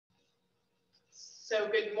So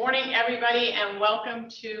good morning, everybody, and welcome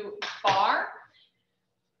to Barre.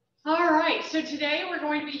 All right, so today we're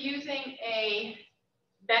going to be using a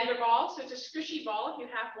bender ball. So it's a squishy ball. If you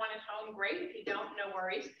have one at home, great. If you don't, no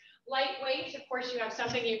worries. Lightweight, of course, you have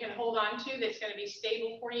something you can hold on to that's going to be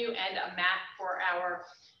stable for you, and a mat for our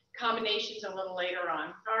combinations a little later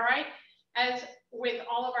on. All right, as with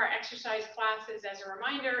all of our exercise classes, as a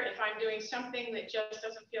reminder, if I'm doing something that just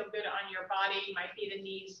doesn't feel good on your body, might be the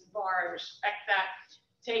knees, the bar, I respect that.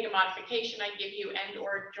 Take a modification I give you, and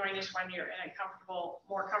or join us when you're in a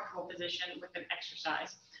more comfortable position with an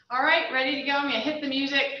exercise. All right, ready to go? I'm gonna hit the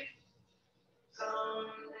music.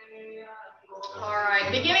 All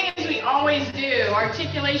right, beginning as we always do,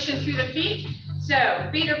 articulation through the feet. So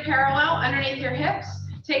feet are parallel underneath your hips.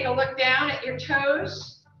 Take a look down at your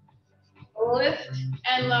toes. Lift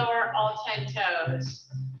and lower all 10 toes.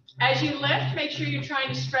 As you lift, make sure you're trying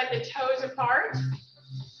to spread the toes apart.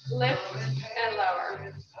 Lift and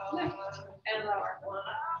lower. Lift and lower.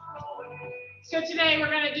 So today we're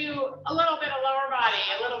going to do a little bit of lower body,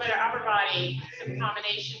 a little bit of upper body, some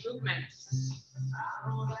combination movements.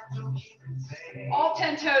 All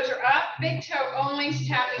 10 toes are up. Big toe only is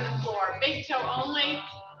tapping the floor. Big toe only.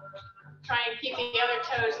 Try and keep the other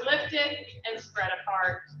toes lifted and spread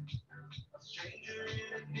apart.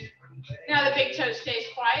 Now the big toe stays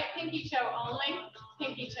quiet. Pinky toe only.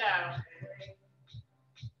 Pinky toe.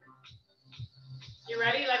 You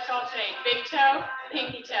ready? Let's alternate. Big toe,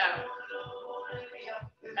 pinky toe.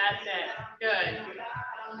 That's it. Good.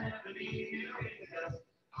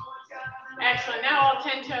 Excellent. Now all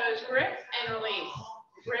 10 toes. Grip and release.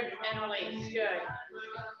 Grip and release. Good.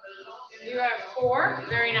 You have 4.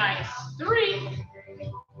 Very nice. 3,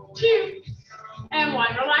 2, and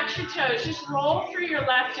 1. Relax your toes. Just roll through your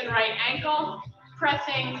left and right ankle,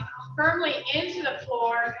 pressing firmly into the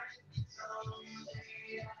floor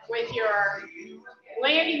with your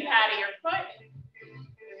landing pad of your foot,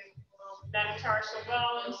 metatarsal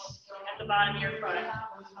bones at the bottom of your foot.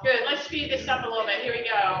 Good. Let's speed this up a little bit. Here we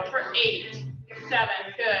go. For 8, 7.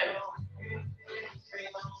 Good.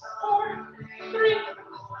 4, 3,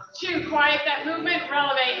 2. Quiet that movement.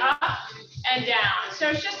 Relevate up and down. So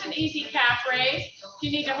it's just an easy calf raise. If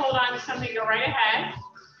you need to hold on to something, go right ahead.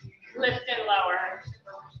 Lift and lower.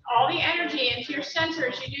 All the energy into your center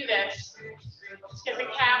as you do this. Let's get the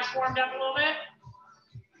calves warmed up a little bit.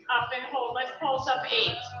 Up and hold. Let's pulse up.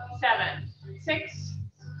 8, 7, 6.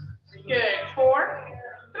 Good. 4,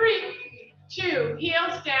 3, 2.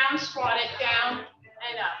 Heels down. Squat it down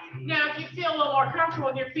and up. Now, if you feel a little more comfortable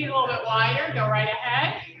with your feet a little bit wider, go right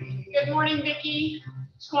ahead. Good morning, Vicki.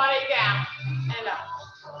 Squat it down and up.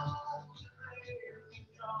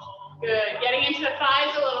 Good. Getting into the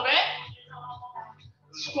thighs a little bit.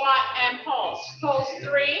 Squat and pulse. Pulse.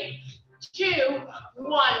 3, 2, 1.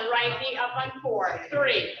 Right knee up on 4.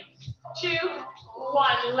 3, 2,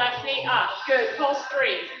 1. Left knee up. Good. Pulse.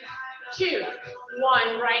 3, 2,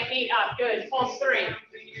 1. Right knee up. Good. Pulse. 3,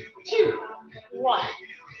 2, 1.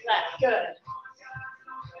 Left. Good.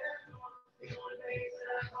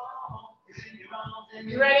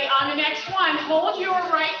 You ready? On the next one, hold your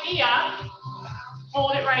right knee up.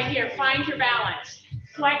 Hold it right here. Find your balance.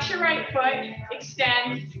 Flex your right foot,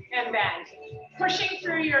 extend, and bend. Pushing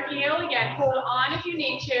through your heel. Again, hold on if you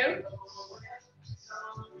need to.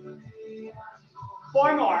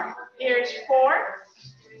 4 more. Here's 4,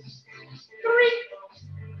 3.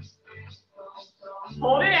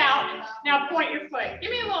 Hold it out. Now point your foot. Give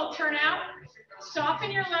me a little turnout.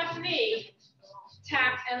 Soften your left knee.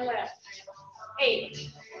 Tap and lift. 8,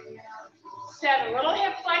 7. Little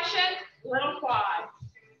hip flexion, little quad.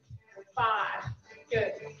 5.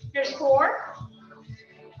 Good. Here's 4,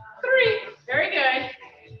 3. Very good.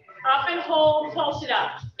 Up and hold. Pulse it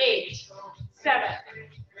up. 8, 7,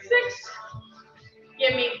 6.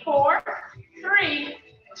 Give me 4, 3,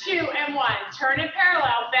 2, and 1. Turn it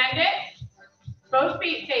parallel. Bend it. Both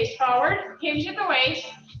feet face forward. Hinge at the waist.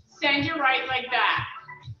 Send your right leg back.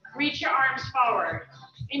 Reach your arms forward.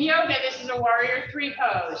 In yoga, this is a warrior 3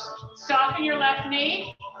 pose. Soften your left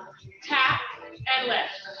knee, tap, and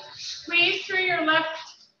lift. Squeeze through your left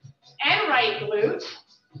and right glute.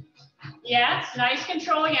 Yes, nice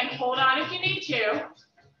control again. Hold on if you need to.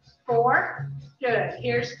 4, good.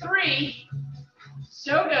 Here's 3,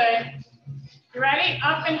 so good. You ready?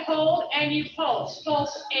 Up and hold, and you pulse.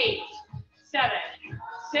 Pulse. 8, 7,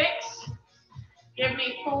 6. Give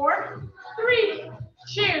me 4, 3,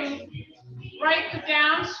 2. Right foot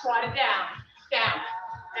down, squat it down, down,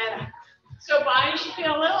 and up. So body should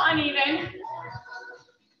feel a little uneven.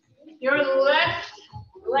 Your left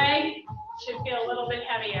leg should feel a little bit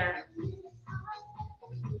heavier.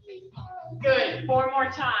 Good. 4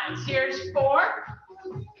 more times. Here's 4,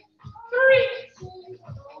 three.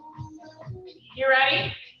 You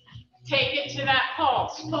ready? Take it to that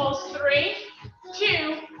pulse. Pulse 3,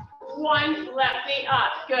 2, 1. Left knee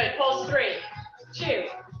up. Good. Pulse 3, 2,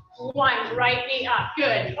 1. Right knee up.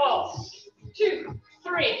 Good. Pulse 2,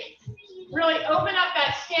 3. Really open up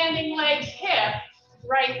that standing legs hip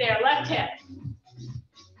right there. Left hip.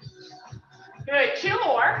 Good. 2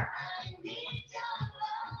 more.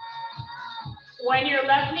 When your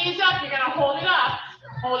left knee's up, you're going to hold it up.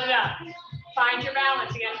 Hold it up. Find your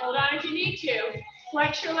balance again. Hold on if you need to.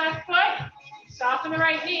 Flex your left foot. Soften the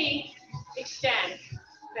right knee. Extend.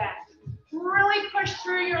 Back. Really push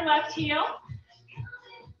through your left heel.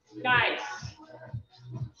 Nice.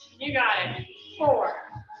 You got it. 4.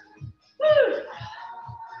 Woo.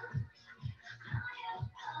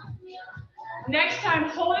 Next time,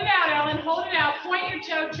 hold it out, Ellen. Hold it out. Point your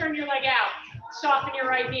toe. Turn your leg out. Soften your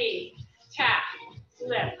right knee. Tap.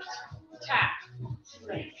 Lift. Tap.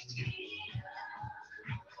 Lift.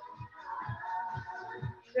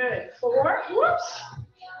 Good. 4. Whoops.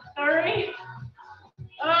 3.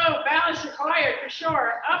 Oh, balance required for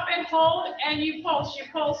sure. Up and hold, and you pulse. You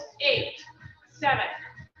pulse 8, 7.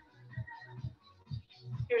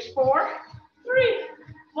 Here's 4, 3.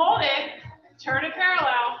 Hold it. Turn it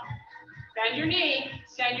parallel. Bend your knee.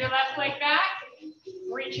 Send your left leg back.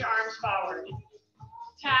 Reach your arms forward.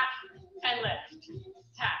 Tap and lift.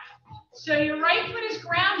 Tap. So your right foot is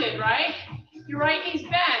grounded, right? Your right knee's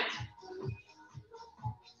bent,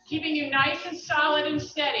 keeping you nice and solid and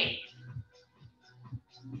steady.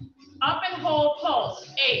 Up and hold, pulse.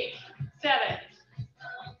 8, 7.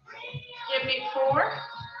 Give me 4,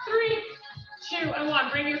 3, 2, and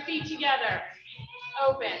 1. Bring your feet together.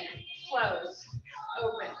 Open, close,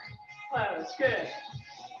 open, close. Good.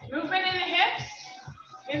 Movement in the hips,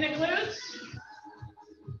 in the glutes.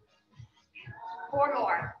 4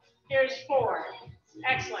 more. Here's 4.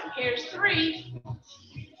 Excellent. Here's 3.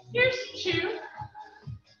 Here's 2.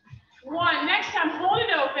 1. Next time, hold it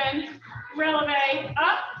open. Releve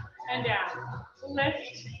up and down.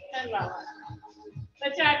 Lift and lower.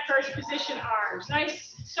 Let's add first position arms.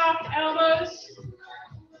 Nice soft elbows.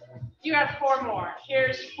 You have 4 more.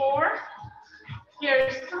 Here's 4.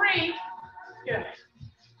 Here's 3. Good.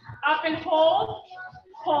 Up and hold.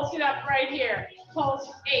 Pulse it up right here. Pulse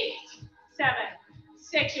 8, 7,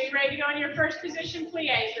 6. Are you ready to go in your first position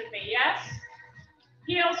plies with me? Yes?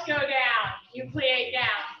 Heels go down. You plie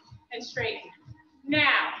down and straighten.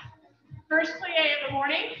 Now, first plie of the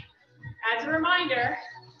morning. As a reminder,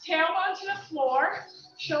 tailbone to the floor,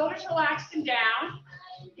 shoulders relaxed and down,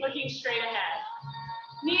 looking straight ahead.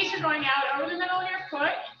 Knees are going out over the middle of your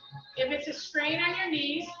foot. If it's a strain on your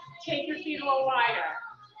knees, take your feet a little wider.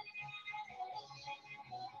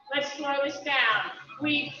 Let's slow this down.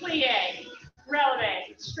 We plie,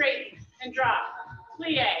 releve, straighten, and drop.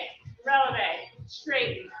 Plie, releve,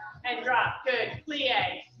 straighten, and drop. Good.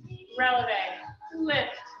 Plie, releve,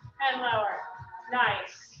 lift, and lower.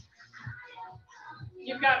 Nice.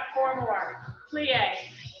 You've got 4 more. Plie,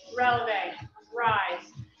 releve,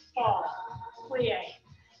 rise, fall. Plie,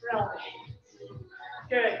 releve.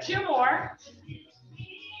 Good. 2 more.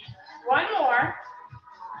 1 more.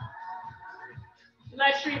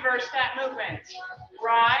 Let's reverse that movement.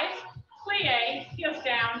 Rise, plie, heels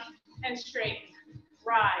down, and straighten.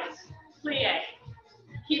 Rise, plie.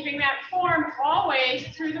 Keeping that form always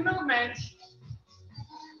through the movement.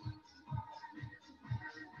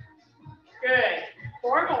 Good.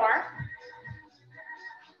 4 more.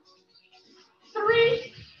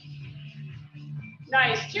 3.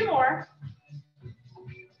 Nice. 2 more.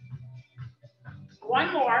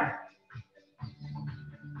 1 more.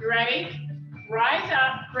 You ready? Rise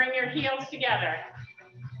up, bring your heels together.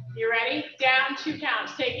 You ready? Down 2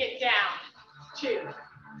 counts. Take it down. 2.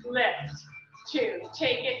 Lift. 2.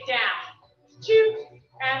 Take it down. 2.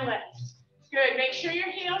 And lift. Good. Make sure your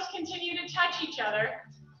heels continue to touch each other.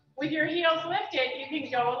 With your heels lifted, you can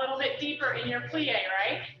go a little bit deeper in your plie,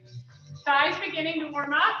 right? Thighs beginning to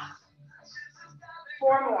warm up.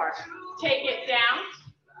 4 more. Take it down.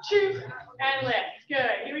 2. And lift.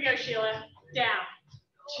 Good. Here we go, Sheila. Down.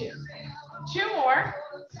 2. 2 more.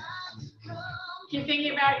 Keep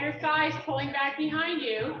thinking about your thighs pulling back behind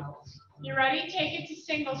you. You ready? Take it to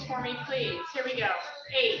singles for me, please. Here we go.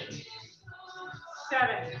 8.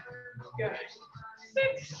 7. Good.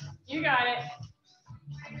 6. You got it.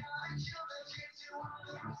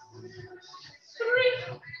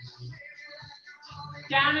 3.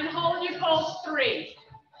 Down and hold your pulse. 3,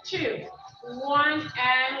 2, 1,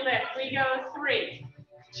 and lift. We go 3,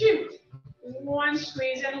 2, 1,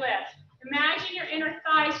 squeeze and lift. Imagine your inner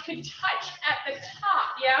thighs could touch at the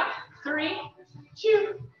top, yeah? 3,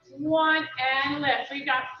 2, 1, and lift. We've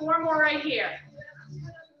got 4 more right here.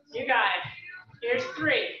 You got it. Here's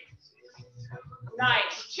 3.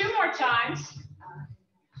 Nice. 2 more times.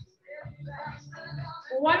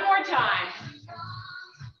 1 more time.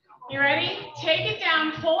 You ready? Take it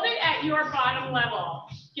down, hold it at your bottom level.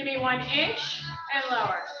 Give me 1 inch and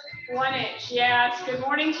lower. 1 inch. Yes. Good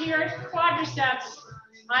morning to your quadriceps.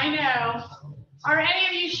 I know. Are any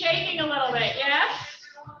of you shaking a little bit? Yes?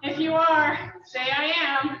 If you are, say I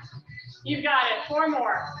am. You've got it. 4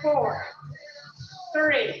 more. 4,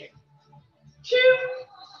 3, 2,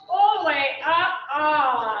 all the way up.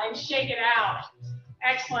 Ah, and shake it out.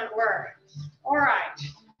 Excellent work. All right.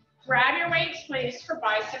 Grab your weights, please, for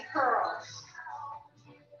bicep curls.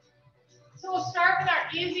 So we'll start with our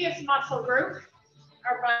easiest muscle group,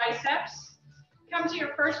 our biceps. Come to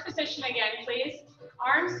your first position again, please.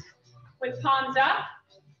 Arms with palms up.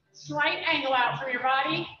 Slight angle out from your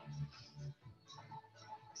body.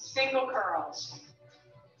 Single curls.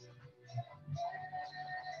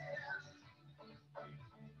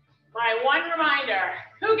 My one reminder,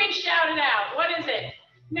 who can shout it out? What is it?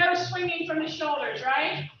 No swinging from the shoulders,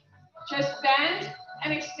 right? Just bend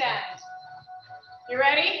and extend. You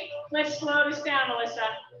ready? Let's slow this down, Alyssa.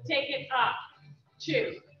 Take it up,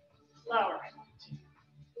 2, lower,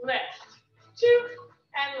 lift, 2,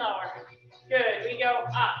 and lower. Good, we go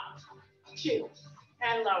up, 2,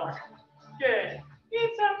 and lower. Good,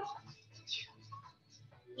 it's up,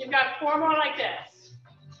 2. You've got 4 more like this.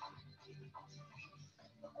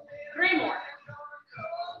 3 more.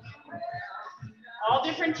 All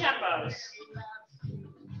different tempos.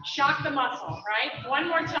 Shock the muscle, right? 1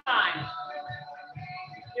 more time.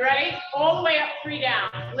 You ready? All the way up, 3 down.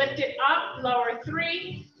 Lift it up, lower,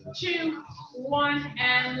 3, 2, 1,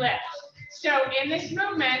 and lift. So in this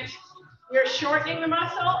movement, you're shortening the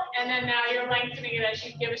muscle, and then now you're lengthening it as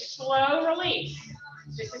you give a slow release.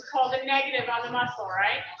 This is called a negative on the muscle,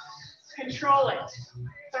 right? Control it.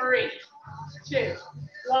 3, 2,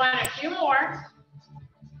 1. A few more.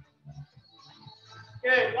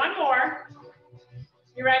 Good. 1 more.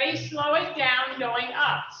 You ready? Slow it down, going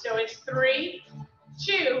up. So it's 3,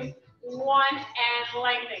 2, 1, and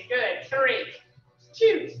lengthen. Good. 3,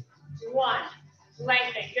 2, 1.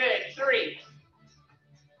 Lengthen. Good. 3.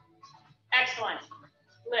 Excellent.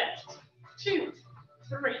 Lift. 2,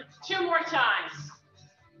 3. 2 more times.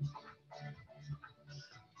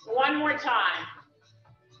 1 more time.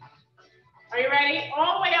 Are you ready?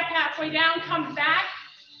 All the way up, halfway down. Come back.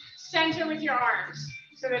 Center with your arms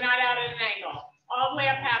so they're not out at an angle. All the way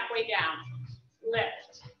up, halfway down.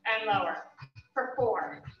 Lift and lower for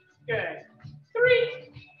 4. Good.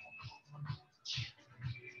 3.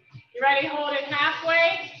 You ready? Hold it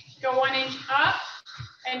halfway. Go 1 inch up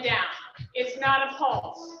and down. It's not a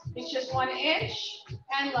pulse. It's just 1 inch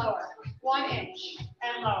and lower. 1 inch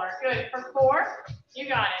and lower. Good. For 4. You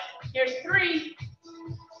got it. Here's 3.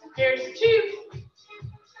 Here's 2.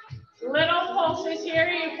 Little pulses here.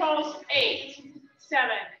 You pulse 8, 7,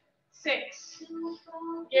 6.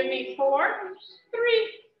 Give me 4, 3,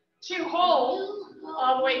 2. Hold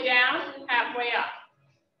all the way down, halfway up,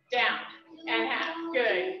 down, and half.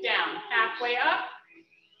 Good. Down, halfway up.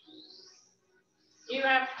 You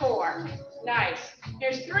have 4. Nice.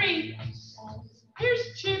 Here's 3.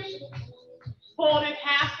 Here's 2. Hold it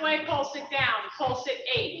halfway. Pulse it down. Pulse it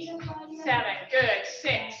 8, 7. Good.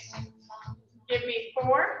 6. Give me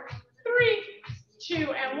 4, 3,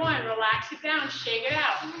 2, and 1. Relax it down, shake it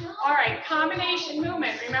out. All right, combination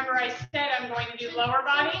movement. Remember I said I'm going to do lower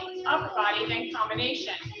body, upper body, then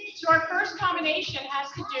combination. So our first combination has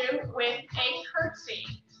to do with a curtsy.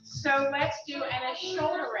 So let's do a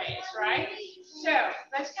shoulder raise, right? So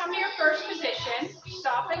let's come to your first position.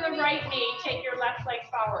 Soften the right knee, take your left leg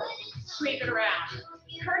forward. Sweep it around.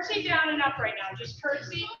 Curtsy down and up right now. Just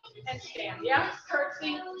curtsy and stand. Yep,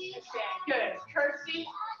 curtsy and stand. Good. Curtsy.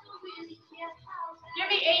 Give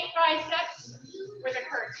me 8 biceps with a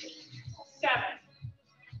curtsy. 7,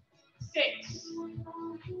 6,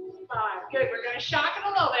 5. Good. We're going to shock it a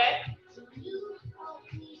little bit.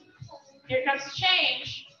 Here comes the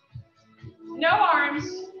change. No arms.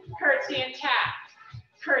 Curtsy and tap.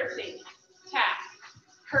 Curtsy, tap.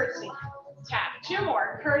 Curtsy, tap. 2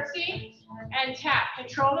 more. Curtsy and tap.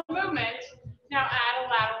 Control the movement. Now add a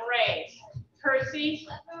lateral raise. Curtsy,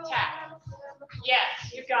 tap.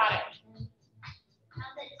 Yes, you got it.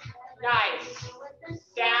 Nice.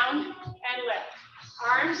 Down and lift.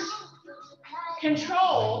 Arms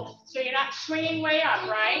controlled, so you're not swinging way up,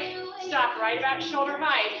 right? Stop right about shoulder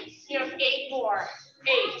height. You have 8 more.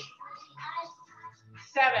 8,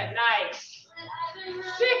 7, nice.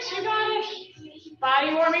 6, you got it.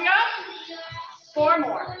 Body warming up. 4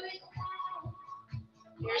 more.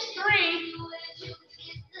 Here's 3,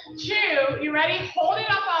 2, you ready? Hold it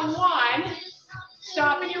up on 1.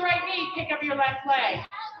 Stop in your right knee, pick up your left leg.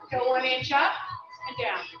 Go 1 inch up and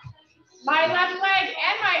down. My left leg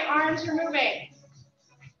and my arms are moving.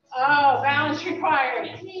 Oh, balance required.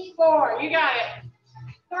 4, you got it.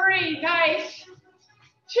 3, nice.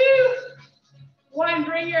 2, 1,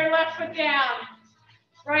 bring your left foot down.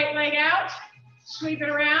 Right leg out, sweep it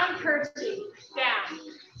around, curtsy, down.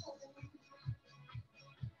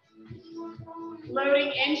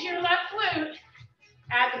 Loading into your left glute,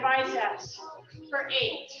 add the biceps for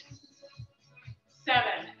 8, 7,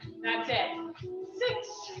 that's it.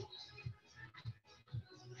 6.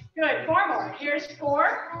 Good, 4 more. Here's 4,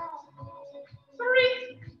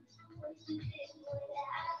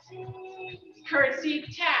 3. Curtsy,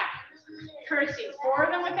 tap. Curtsy, 4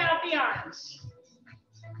 of them without the arms.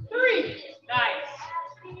 3, nice.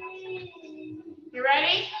 You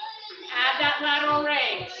ready? Add that lateral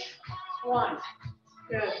raise. 1,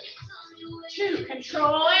 good. 2,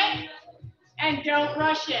 control it and don't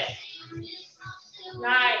rush it.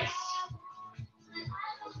 Nice.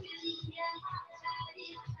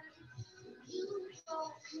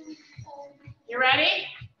 You ready?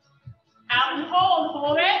 Out and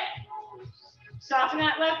hold it. Soften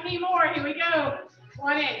that left knee more, here we go.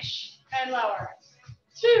 1 inch and lower.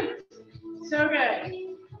 2, so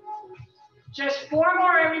good. Just 4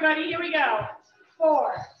 more, everybody, here we go.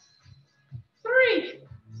 4, 3,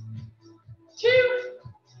 2,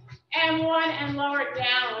 and 1, and lower it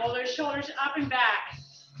down. Roll those shoulders up and back.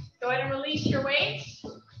 Go ahead and release your weights.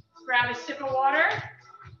 Grab a sip of water.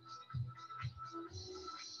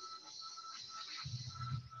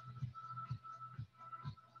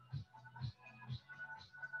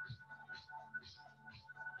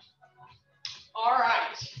 All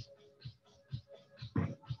right.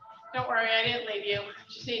 Don't worry, I didn't leave you.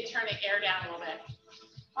 Just need to turn the air down a little bit.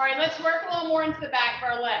 All right, let's work a little more into the back of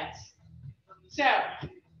our legs. So,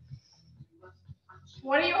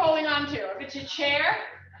 what are you holding on to? If it's a chair,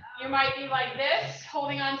 you might be like this,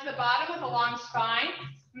 holding on to the bottom with a long spine.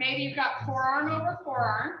 Maybe you've got forearm over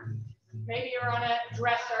forearm. Maybe you're on a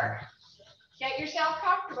dresser. Get yourself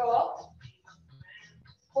comfortable.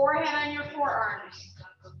 Forehead on your forearms.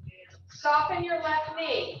 Soften your left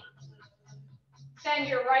knee. Send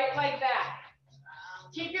your right leg back.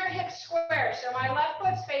 Keep your hips square, so my left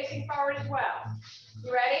foot's facing forward as well.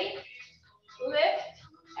 You ready? Lift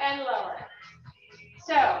and lower.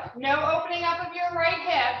 So, no opening up of your right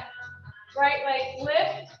hip. Right leg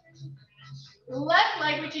lift. Left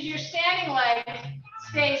leg, which is your standing leg,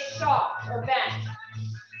 stays soft or bent.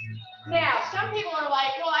 Now, some people are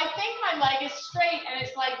like, well, I think my leg is straight and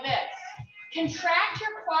it's like this. Contract your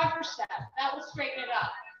quadricep. That will straighten it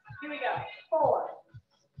up. Here we go. 4,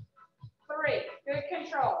 3. Good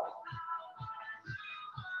control.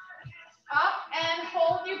 Up and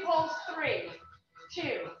hold. You pulse. 3,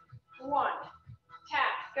 2, 1.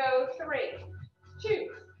 Tap. Go. 3, 2,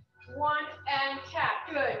 1, and tap.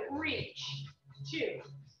 Good. Reach. 2,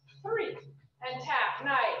 3, and tap.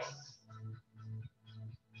 Nice.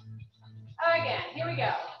 Again. Here we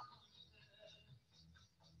go.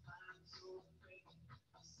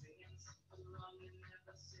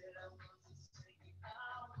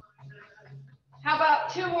 How about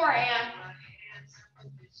 2 more, Anne?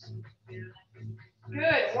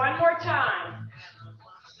 Good. 1 more time.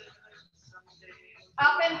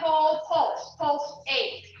 Up and hold. Pulse. Pulse.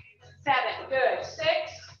 8, 7. Good. 6,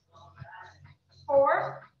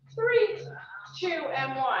 4, 3, 2,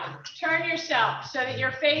 and 1. Turn yourself so that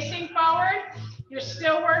you're facing forward. You're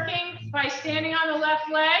still working by standing on the left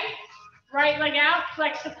leg. Right leg out.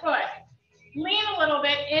 Flex the foot. Lean a little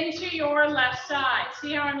bit into your left side.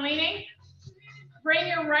 See how I'm leaning? Bring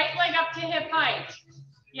your right leg up to hip height.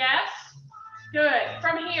 Yes? Good.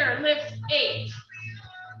 From here, lift 8,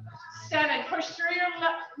 7. Push through your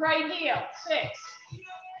right heel. 6,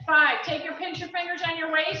 5. Take your pincher fingers on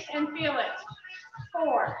your waist and feel it.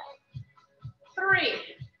 4, 3,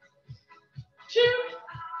 2,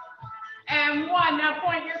 and 1. Now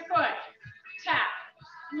point your foot. Tap.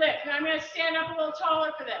 Lift. Now I'm going to stand up a little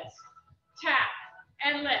taller for this. Tap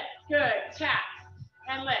and lift. Good. Tap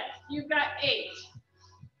and lift. You've got 8,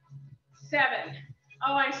 7.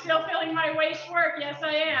 Oh, I'm still feeling my waist work. Yes,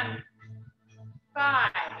 I am.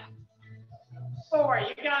 5, 4.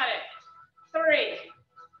 You got it. 3,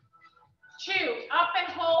 2. Up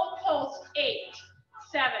and hold. Pulse. 8,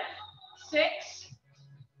 7, 6.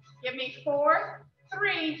 Give me 4,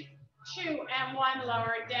 3, 2, and 1.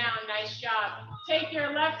 Lower it down. Nice job. Take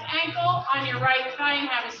your left ankle on your right thigh and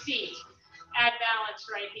have a seat. Add balance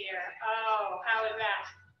right here. Oh, how is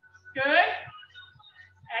that? Good?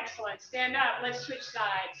 Excellent. Stand up. Let's switch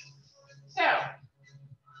sides. So,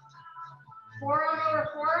 forearm over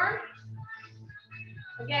forearm.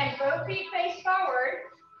 Again, both feet face forward.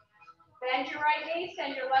 Bend your right knee,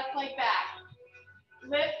 send your left leg back.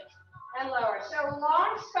 Lift and lower. So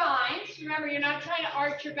long spines. Remember, you're not trying to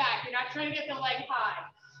arch your back. You're not trying to get the leg high.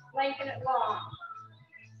 Lengthen it long.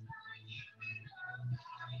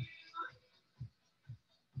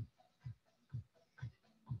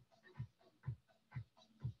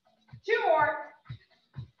 Two more.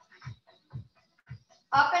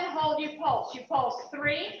 Up and hold, you pulse. You pulse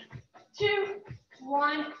 3, 2,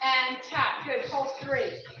 1, and tap. Good. Pulse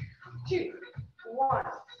 3, 2, 1,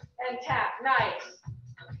 and tap. Nice.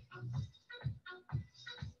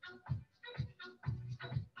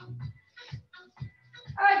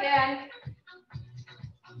 Again.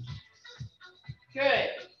 Good.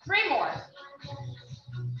 3 more.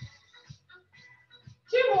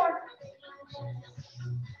 2 more.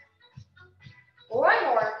 1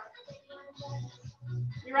 more.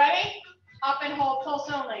 You ready? Up and hold, pulse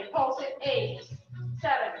only. Pulse at 8,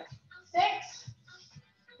 7, 6.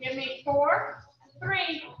 Give me 4,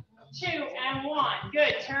 3, 2, and 1.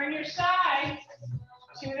 Good. Turn your side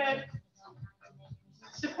to the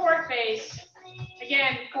support base.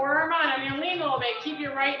 Again, forearm on. I'm going to lean a little bit. Keep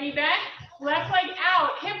your right knee bent. Left leg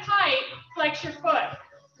out, hip height. Flex your foot.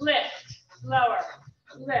 Lift, lower,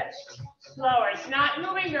 lift, lower. It's not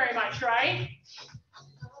moving very much, right?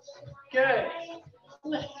 Good.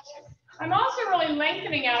 Lift. I'm also really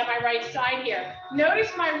lengthening out of my right side here. Notice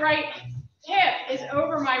my right hip is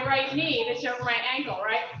over my right knee. That's over my ankle,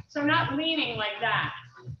 right? So I'm not leaning like that.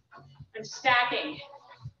 I'm stacking.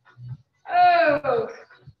 Oh,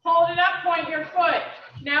 hold it up, point your foot.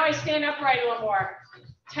 Now I stand upright a little more.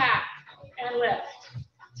 Tap and lift.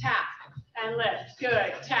 Tap and lift.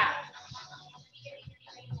 Good. Tap.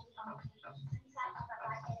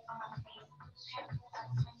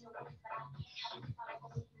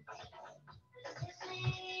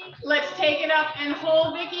 Let's take it up and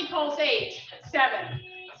hold, Vicky. Pulse 8, 7,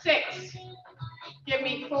 6. Give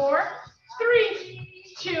me 4, 3,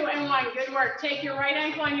 2, and 1. Good work. Take your right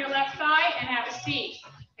ankle on your left thigh and have a seat.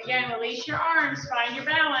 Again, release your arms. Find your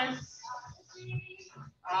balance.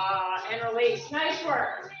 And release. Nice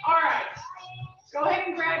work. All right. Go ahead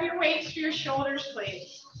and grab your weights for your shoulders,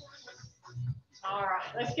 please. All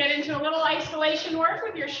right. Let's get into a little isolation work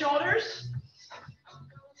with your shoulders.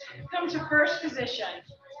 Come to first position.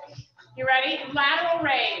 You ready? Lateral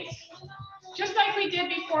raise. Just like we did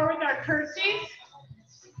before with our curtsies.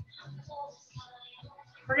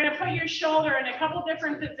 We're going to put your shoulder in a couple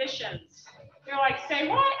different positions. You're like, say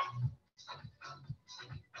what?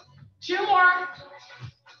 2 more.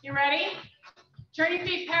 You ready? Turn your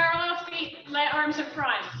feet parallel, arms in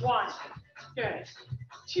front. 1. Good.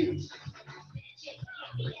 2.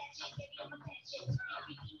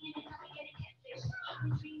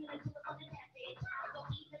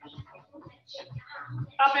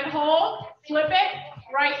 Up and hold, flip it,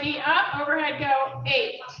 right knee up, overhead go,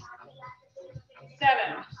 8,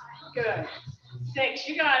 7, good, 6,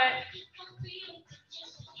 you got it.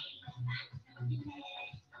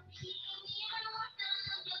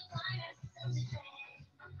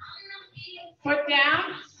 Foot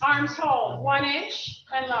down, arms hold, 1 inch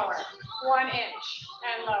and lower, 1 inch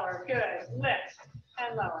and lower, good, lift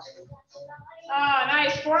and lower. Oh,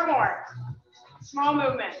 nice, 4 more, small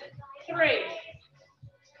movement, 3,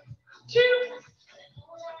 2,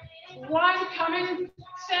 1, come in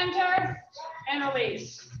center and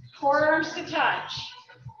release. Forearms to touch.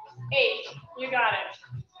 8, you got it.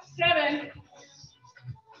 7,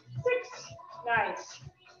 6, nice.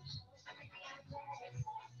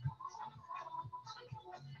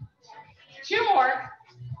 2 more,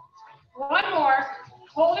 1 more,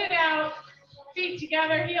 hold it out, feet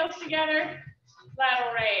together, heels together,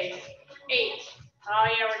 lateral raise. 8, oh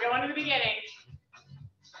yeah, we're going to the beginning.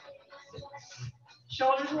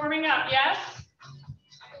 Shoulders warming up, yes?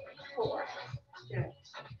 4, good.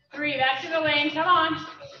 3, that's in the lane, come on.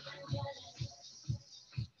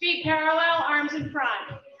 Feet parallel, arms in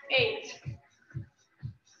front. 8,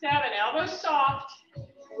 7, elbows soft,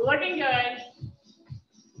 looking good.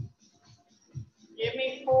 Give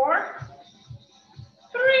me 4,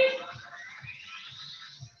 3.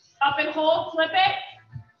 Up and hold, flip it.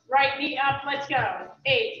 Right knee up, let's go.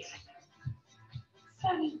 8,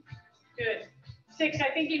 7, good. 6,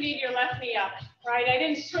 I think you need your left knee up, right? I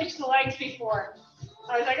didn't switch the legs before.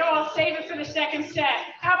 I was like, oh, I'll save it for the second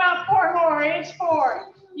set. How about 4 more? It's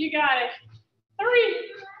 4. You got it.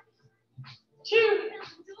 3, 2,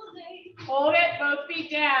 hold it, both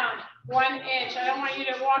feet down. 1 inch. I don't want you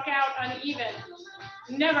to walk out uneven.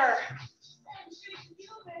 Never.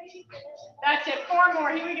 That's it. 4 more.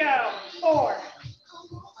 Here we go. 4,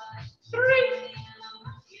 3.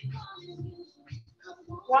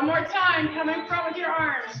 One more time. Come in front with your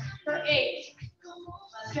arms for 8,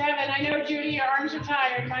 7. I know, Judy, your arms are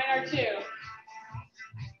tired. Mine are too.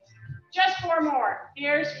 Just 4 more.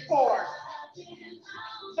 Here's 4,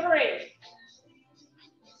 3,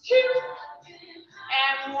 2,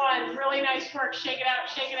 and 1. Really nice work. Shake it out.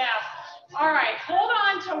 Shake it out. All right. Hold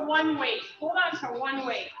on to one weight. Hold on to one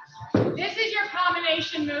weight. This is your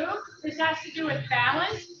combination move. This has to do with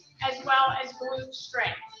balance as well as glute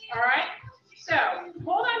strength. All right. So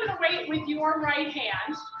hold on to the weight with your right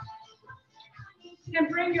hand and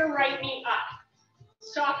bring your right knee up.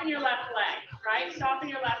 Soften your left leg, right? Soften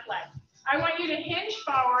your left leg. I want you to hinge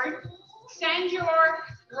forward, send your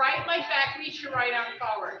right leg back, reach your right arm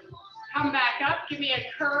forward. Come back up, give me a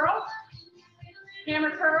curl,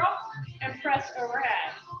 hammer curl, and press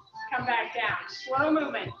overhead. Come back down, slow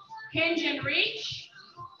movement. Hinge and reach,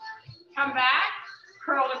 come back,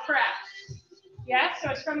 curl to press. Yes,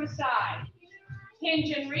 so it's from the side.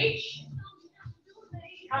 Hinge and reach,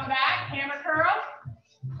 come back, hammer curl,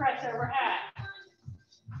 press overhead.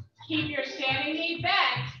 Keep your standing knee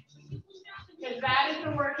bent, because that is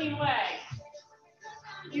the working leg.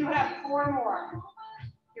 You have 4 more.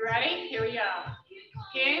 You ready? Here we go.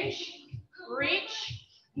 Hinge, reach.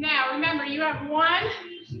 Now remember, you have one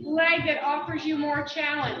leg that offers you more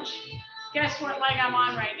challenge. Guess what leg I'm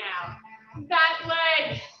on right now? That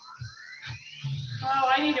leg. Oh,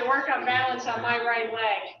 I need to work on balance on my right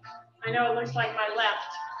leg. I know it looks like my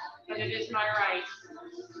left, but it is my right.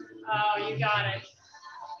 Oh, you got it.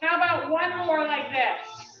 How about one more like this?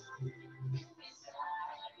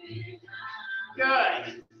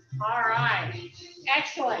 Good. All right.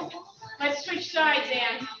 Excellent. Let's switch sides,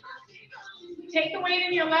 Ann. Take the weight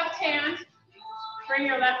in your left hand. Bring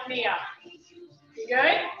your left knee up. You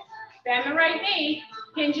good? Bend the right knee.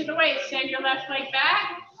 Hinge at the waist. Send your left leg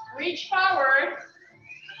back. Reach forward.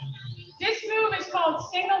 This move is called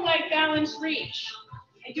single leg balance reach.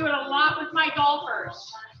 I do it a lot with my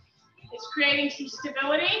golfers. It's creating some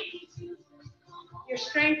stability. You're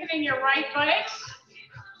strengthening your right buttocks.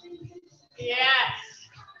 Yes,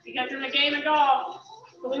 because in the game of golf,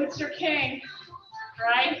 glutes are king,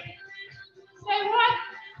 right? Say what?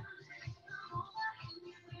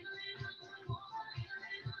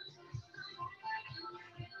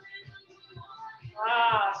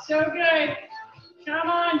 Ah, so good. Come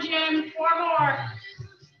on, Jim, 4 more.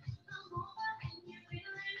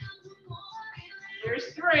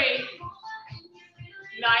 Here's 3.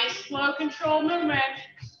 Nice, slow, controlled movement.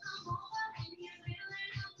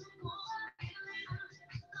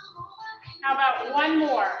 How about one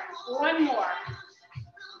more? One more.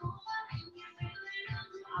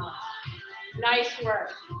 Nice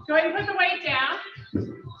work. Go ahead and put the weight down.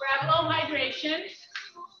 Grab a little hydration.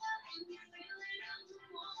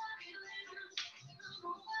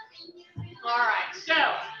 All right, so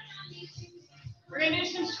we're going to do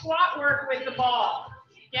some squat work with the ball.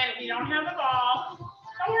 Again, if you don't have the ball,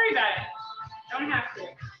 don't worry about it. Don't have to.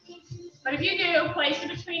 But if you do, place it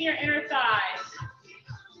between your inner thighs.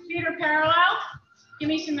 Feet are parallel. Give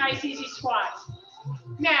me some nice, easy squats.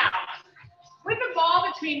 Now, with the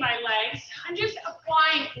ball between my legs, I'm just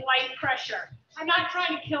applying light pressure. I'm not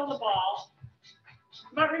trying to kill the ball.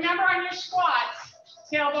 But remember on your squats,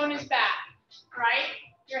 tailbone is back, right?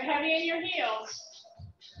 You're heavy in your heels.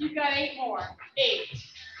 You've got 8 more. 8,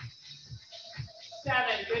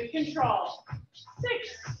 7, good control.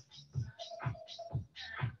 6.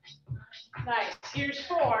 Nice. Here's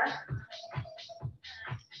 4.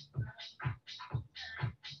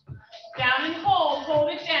 Down and hold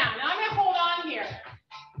it down. Now I'm going to hold on here.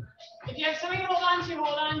 If you have something to hold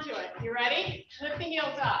on to it. You ready? Lift the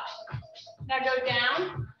heels up. Now go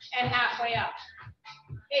down and halfway up.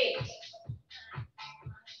 8,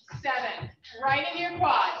 7, right into your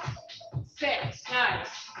quads. 6, nice.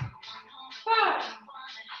 5,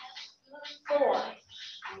 4,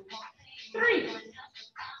 3,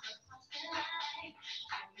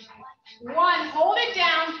 1. Hold it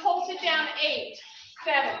down, pulse it down. 8,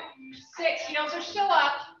 7, 6. Heels are still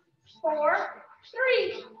up. 4,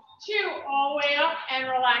 3, 2. All the way up and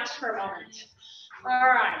relax for a moment. All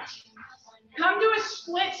right. Come to a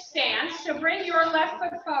split stance. So bring your left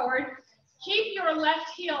foot forward. Keep your left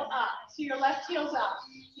heel up. So your left heel's up.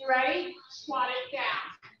 You ready? Squat it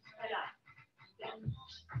down and up. Down.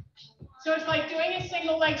 So it's like doing a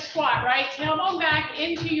single leg squat, right? Tailbone back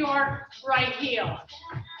into your right heel.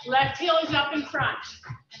 Left heel is up in front.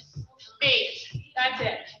 8. That's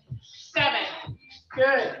it. 7.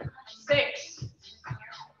 Good. 6.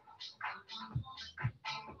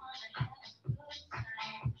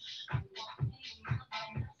 5.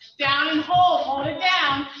 Down and hold it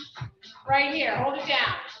down. Right here, hold it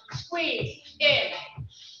down. Squeeze, in.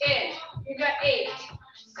 You got 8,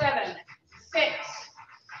 7, 6,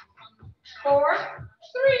 4,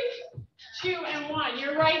 3, 2, and 1.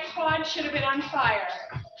 Your right quad should have been on fire.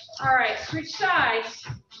 All right, switch sides.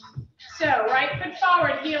 So right foot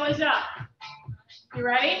forward, heel is up. You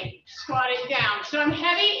ready? Squat it down. So I'm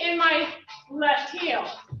heavy in my left heel.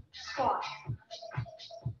 Squat.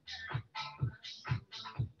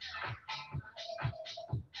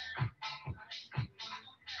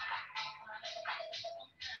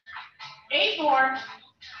 Eight more.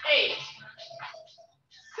 8,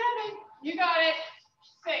 7. You got it.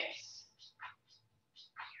 6.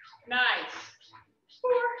 Nice.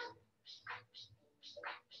 4.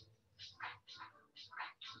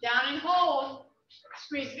 Down and hold.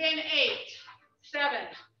 Squeeze it in. 8, 7,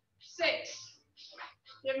 6.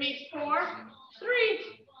 Give me 4, 3,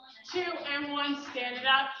 2, and 1. Stand it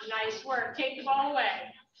up. Nice work. Take the ball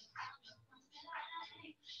away.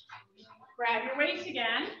 Grab your weights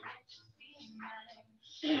again.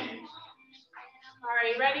 All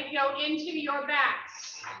right, ready to go into your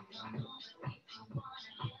backs.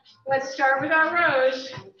 Let's start with our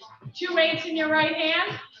rows. 2 weights in your right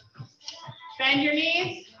hand. Bend your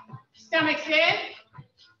knees, stomach's in.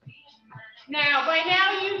 Now, by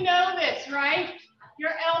now you know this, right?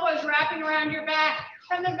 Your elbows wrapping around your back.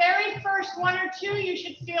 From the very first 1 or 2, you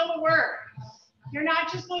should feel the work. You're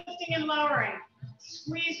not just lifting and lowering.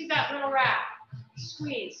 Squeeze with that little wrap.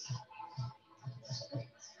 Squeeze.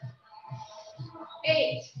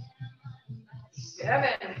 8,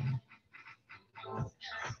 7.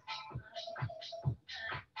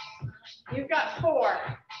 You've got 4.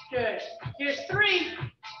 Good. Here's 3,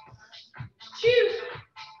 2,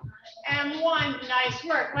 and 1. Nice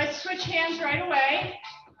work. Let's switch hands right away.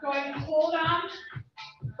 Go ahead and hold on.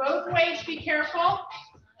 Both weights, be careful.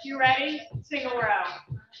 You ready? Single row.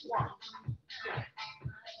 1, 2.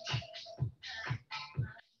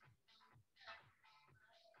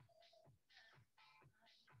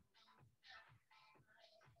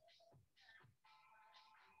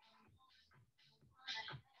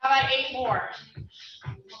 How about 8 more?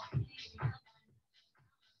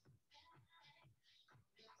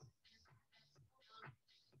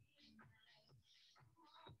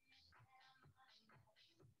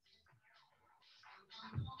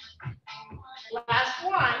 Last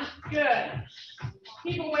one. Good.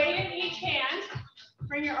 Keep a weight in each hand.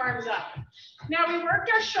 Bring your arms up. Now, we worked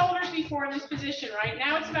our shoulders before in this position, right?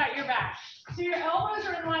 Now it's about your back. So your elbows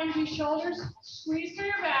are in line with your shoulders. Squeeze through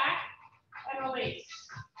your back and release.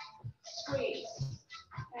 Squeeze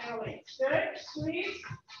and release. Good. Squeeze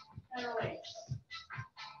and release.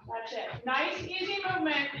 That's it. Nice, easy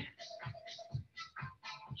movement.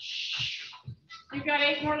 You've got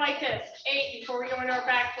 8 more like this. 8 before we go into our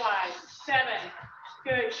back flies. 7.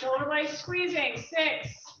 Good. Shoulder blades squeezing. 6.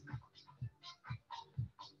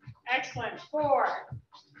 Excellent. 4.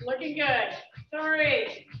 Looking good.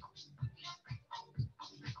 3.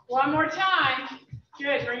 One more time.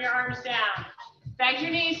 Good. Bring your arms down. Bend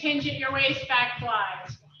your knees, hinge at your waist, back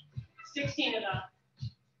flies. 16 of them.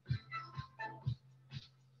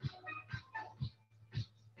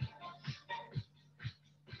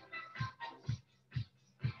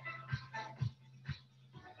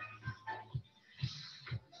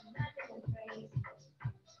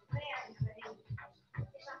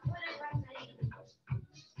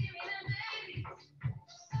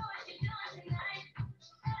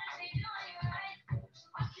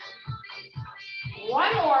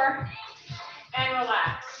 One more, and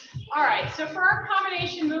relax. All right, so for our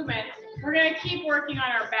combination movement, we're gonna keep working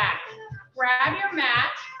on our back. Grab your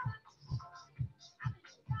mat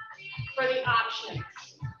for the options.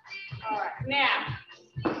 All right, now,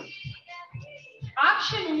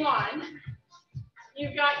 option 1,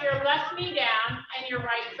 you've got your left knee down and your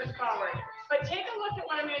right foot forward. But take a look at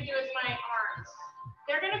what I'm gonna do with my arms.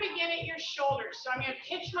 They're gonna begin at your shoulders, so I'm gonna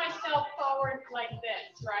pitch myself forward like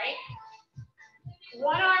this, right?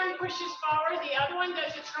 One arm pushes forward, the other one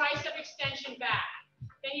does a tricep extension back.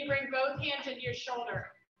 Then you bring both hands into your shoulder.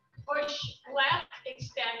 Push left,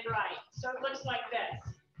 extend right. So it looks like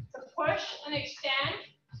this. So push and extend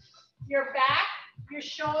your back, your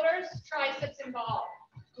shoulders, triceps involved.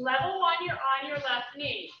 Level 1, you're on your left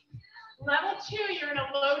knee. Level 2, you're in a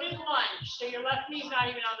loaded lunge. So your left knee's not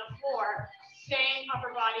even on the floor. Same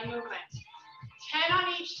upper body movement. 10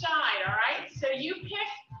 on each side, all right? So you pick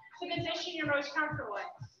the position you're most comfortable in.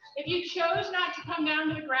 If you chose not to come down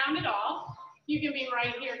to the ground at all, you can be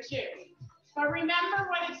right here too. But remember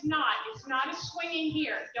what it's not. It's not a swinging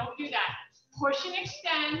here. Don't do that. Push and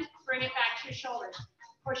extend, bring it back to your shoulders.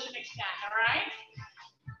 Push and extend, all right?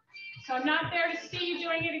 So I'm not there to see you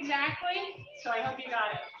doing it exactly, so I hope you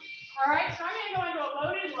got it. All right, so I'm going to go into a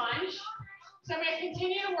loaded lunge. So I'm going to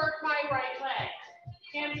continue to work my right leg.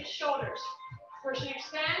 Hands to shoulders. First you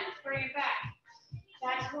extend, bring it back.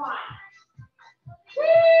 That's one.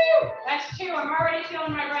 Woo! That's two. I'm already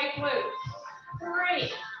feeling my right glute.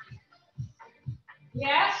 Three.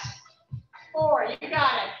 Yes. Four. You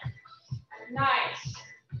got it. Nice.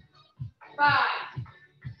 Five.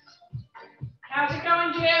 How's it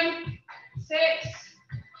going, Jim? 6.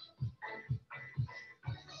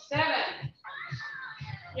 7.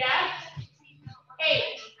 Yes. 8.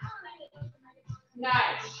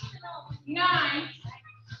 Nice. 9.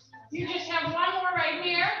 You just have one more right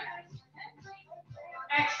here.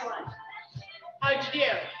 Excellent. How'd you do?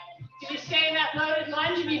 Did you stay in that loaded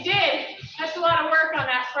lunge? If you did, that's a lot of work on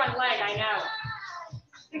that front leg, I know.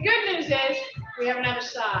 The good news is we have another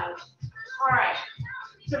side. All right.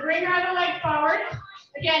 So bring your other leg forward.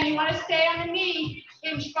 Again, you want to stay on the knee,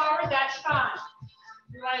 hinge forward, that's fine.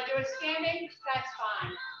 You want to do it standing, that's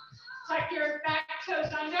fine. Tuck your back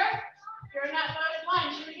toes under. You're in that loaded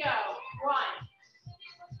lunge. Here we go. 1,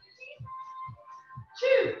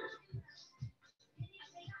 2,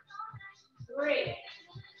 3,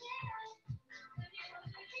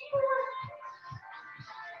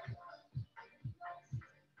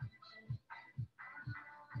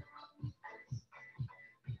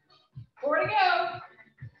 4 to go.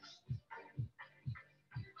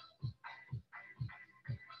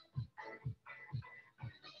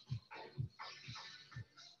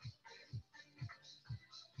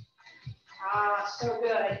 Ah, so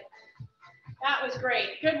good. That was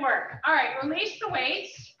great. Good work. All right, release the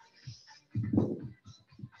weights.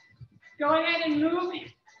 Go ahead and move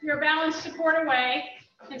your balance support away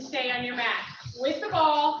and stay on your mat with the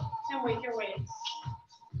ball and with your weights.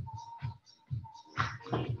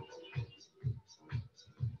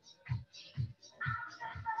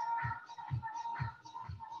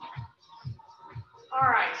 All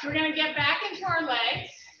right, so we're going to get back into our legs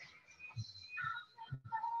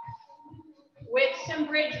with some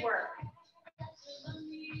bridge work.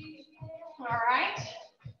 All right,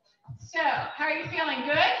 so how are you feeling?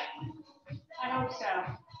 Good? I hope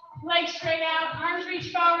so. Legs straight out, arms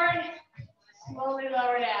reach forward, slowly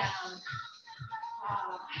lower down.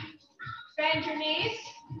 Bend your knees,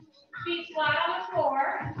 feet flat on the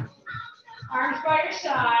floor, arms by your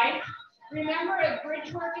side. Remember, if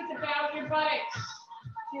bridge work is about your buttocks.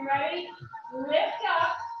 You ready? Lift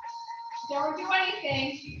up, don't do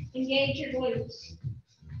anything, engage your glutes.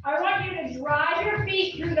 I want you to drive your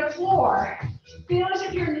feet through the floor. Feel as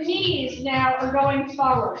if your knees now are going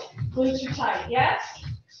forward. Glutes are tight, yes?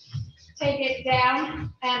 Take it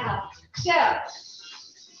down and up. So,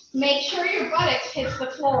 make sure your buttocks hits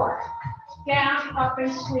the floor. Down, up, and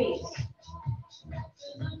squeeze.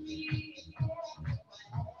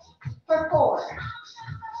 For 4,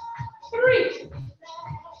 3.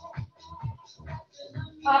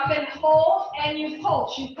 Up and hold, and you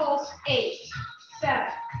pulse. You pulse 8, 7.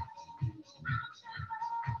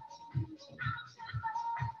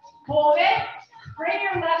 Hold it. Bring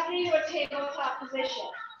your left knee to a tabletop position.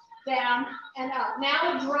 Down and up.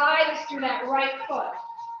 Now the drive is through that right foot.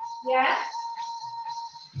 Yes?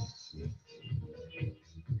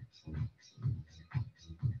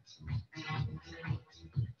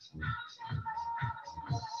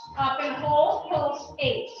 Up and hold. Pulse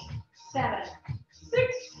 8, 7,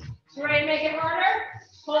 6. You ready to make it harder?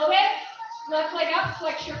 Hold it. Left leg up.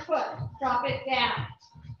 Flex your foot. Drop it down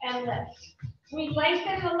and lift. We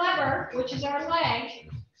lengthen the lever, which is our leg,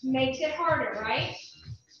 makes it harder, right?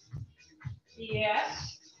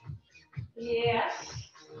 Yes. Yes.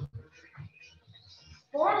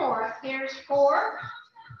 4 more. Here's 4.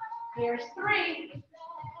 Here's 3.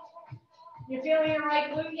 You feeling your right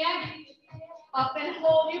glute yet? Up and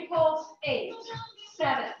hold, you pulse 8,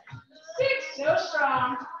 7, 6. Go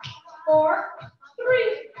strong. 4,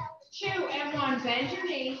 3, 2, and 1. Bend your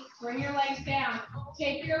knee. Bring your legs down.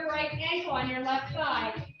 Take your right ankle on your left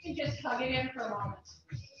thigh and just hug it in for a moment.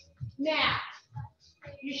 Now,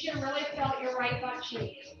 you should have really felt your right butt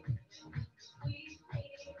cheek.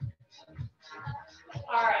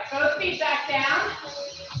 All right, both feet back down.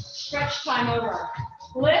 Stretch time over.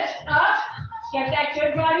 Lift up. Get that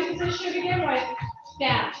good body position to begin with.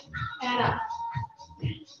 Down and up.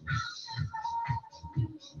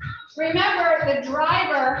 Remember, the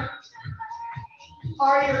driver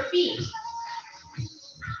are your feet.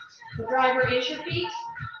 The driver is your feet.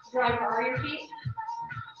 The driver are your feet.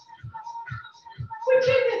 Which is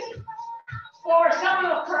it? Or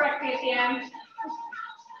someone will correct me at the end.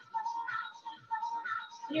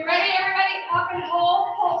 You ready, everybody? Up and hold.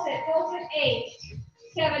 Pulse it. Pulse it. 8,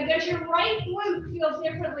 7. Does your right glute feel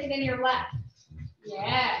differently than your left?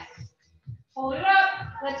 Yes. Hold it up.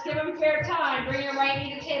 Let's give them fair time. Bring your right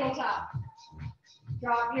knee to tabletop.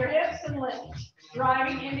 Drop your hips and lift.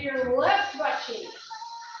 Driving into your left butt cheek.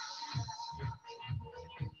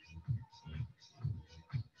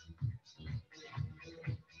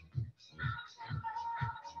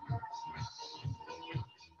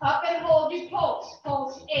 Up and hold, you pulse.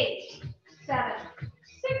 Pulse 8, 7,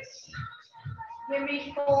 6. Give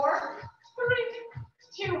me 4,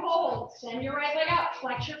 3, 2. Hold. Send your right leg up.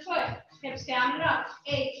 Flex your foot. Hips down and up.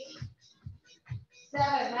 8,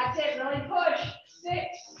 7. That's it. Really push. 6.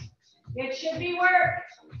 It should be work.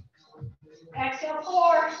 Exhale,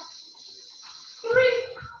 4, 3.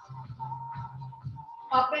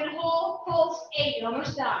 Up and hold. Pulse 8.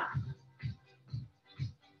 Almost done.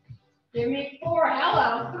 Give me 4.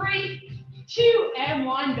 Hello. 3, 2, and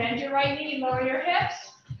 1. Bend your right knee. Lower your hips.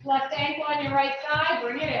 Left ankle on your right thigh.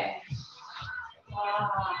 Bring it in.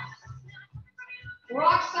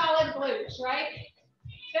 Rock solid glutes, right?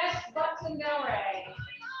 Best butts in Barre.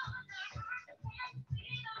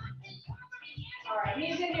 All right,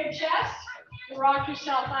 knees in your chest. Rock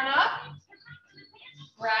yourself on up.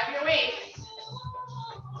 Grab your waist.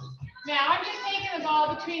 Now I'm just taking the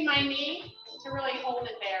ball between my knee to really hold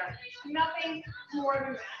it there. Nothing more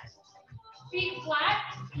than that. Feet flat.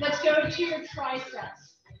 Let's go to your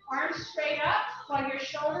triceps. Arms straight up. Plug your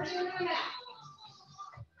shoulders into the mat.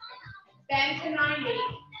 Bend to 90.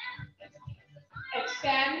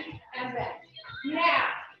 Extend and bend. Now,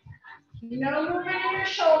 no movement in your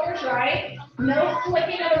shoulders, right? No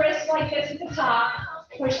flicking of the wrists like this at the top.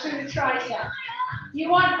 Push through the tricep. You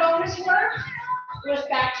want bonus work? Goes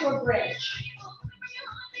back to a bridge.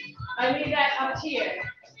 I leave that up to you.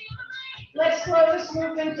 Let's slow this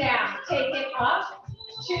movement down. Take it up,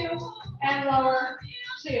 2, and lower,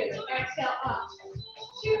 2. Exhale, up,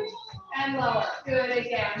 2, and lower. Good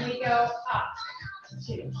again. We go up,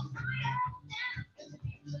 2.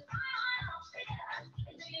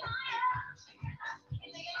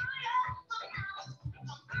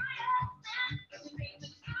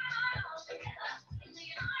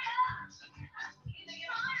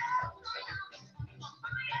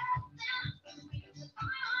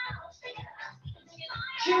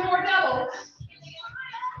 Two more doubles.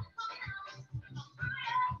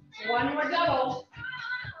 One more double.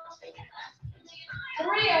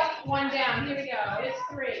 3 up, 1 down. Here we go. It's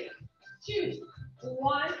 3, 2,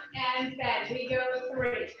 1, and bend. We go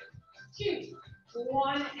 3, 2,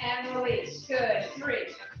 1, and release. Good. 3.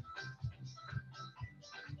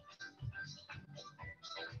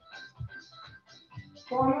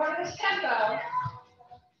 Four more of this tempo.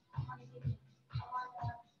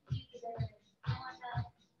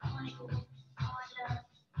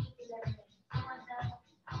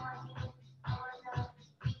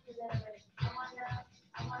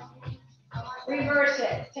 Reverse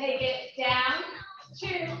it. Take it down. 2,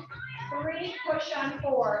 3. Push on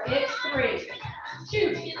 4. It's 3,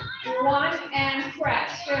 2, 1, and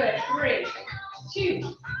press. Good. 3,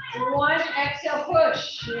 2, 1. Exhale.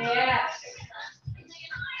 Push. Yes.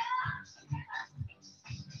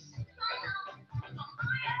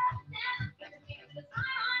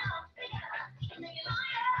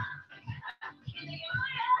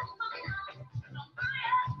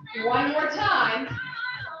 One more time.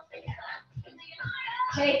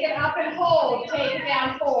 Take it up and hold. Take it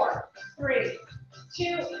down. 4, 3,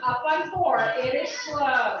 2. Up on 4. It is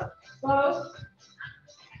slow. Both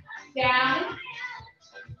down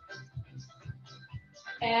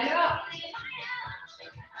and up.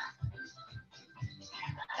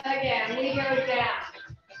 Again, we go down.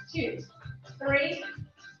 2, 3,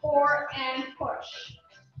 4, and push.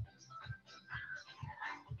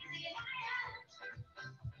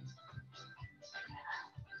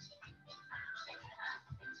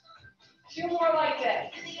 Two more like this.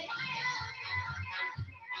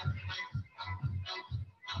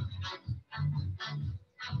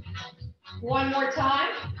 One more time.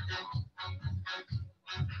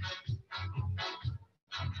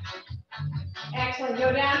 Excellent.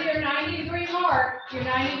 Go down to your 90-degree mark, your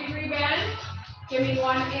 90-degree bend. Give me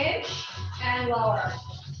 1 inch and lower.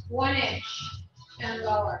 1 inch and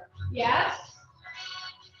lower. Yes?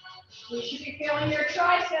 You should be feeling your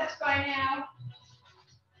triceps by now.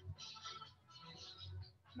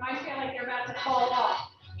 Might feel like you're about to fall off.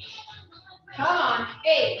 Come on.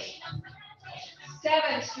 8,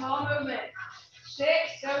 7, small movement. 6,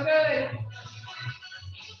 so good.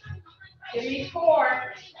 Give me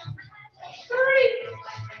 4, 3,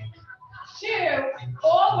 2,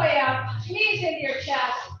 all the way up. Knees into your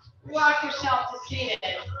chest. Rock yourself to seated.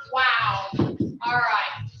 Wow. All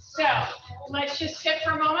right. So let's just sit for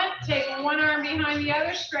moment, take one arm behind the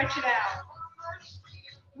other, stretch it out.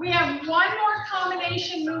 We have one more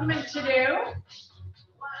combination movement to do.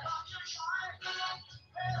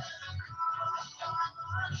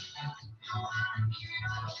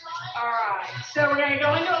 All right, so we're going to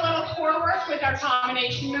go into a little core work with our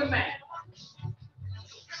combination movement.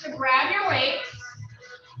 So grab your weights.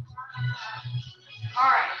 All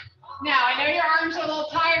right, now I know your arms are a little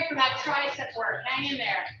tired from that tricep work. Hang in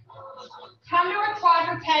there. Come to a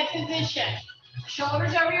quadruped position.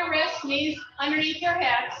 Shoulders over your wrists, knees underneath your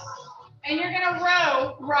hips. And you're going to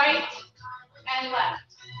row right and left.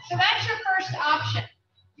 So that's your first option.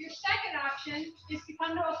 Your second option is to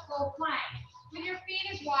come to a full plank with your feet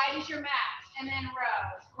as wide as your mat, and then row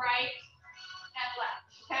right and left,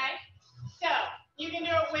 okay? So you can do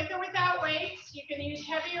it with or without weights. You can use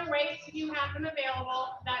heavier weights if you have them available.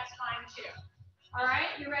 That's fine too. All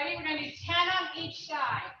right, you ready? We're going to do 10 on each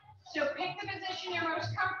side. So pick the position you're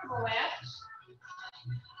most comfortable with.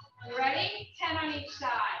 You ready? 10 on each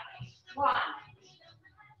side. 1.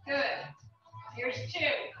 Good. Here's 2.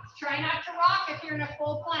 Try not to rock if you're in a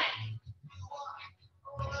full plank.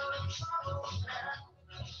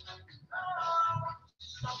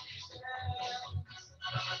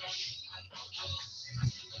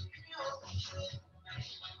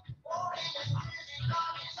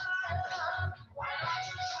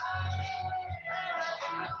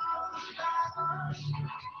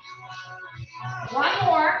 1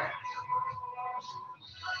 more.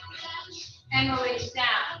 And release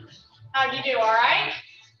down. How'd you do? All right?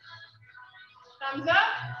 Thumbs up?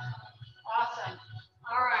 Awesome.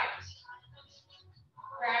 All right.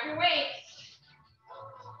 Grab your weights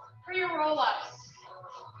for your roll-ups.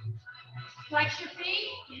 Flex your feet.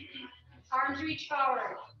 Arms reach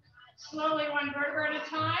forward. Slowly, 1 vertebra at a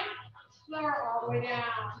time. Lower all the way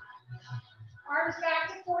down. Arms back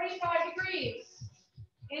to 45 degrees.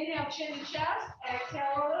 Inhale, chin to chest.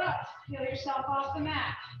 Exhale, roll it up. Feel yourself off the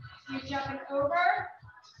mat. You're jumping over.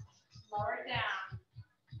 Lower it down.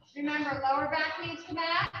 Remember, lower back meets the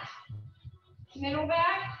mat. Middle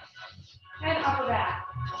back. And upper back.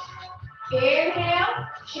 Inhale,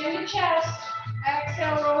 chin to chest.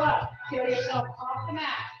 Exhale, roll up. Feel yourself off the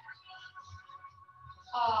mat.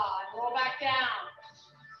 Roll back down.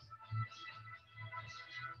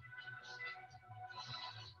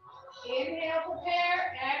 Inhale,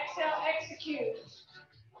 prepare. Exhale, execute.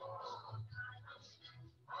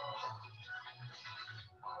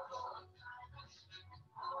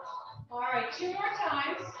 All right, 2 more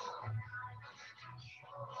times.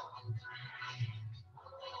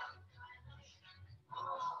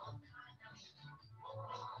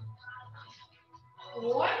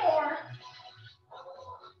 One more.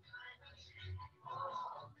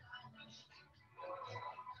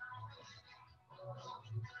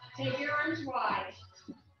 Take your arms wide.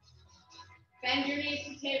 Bend your knees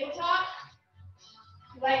to tabletop.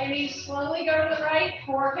 Let your knees slowly go to the right,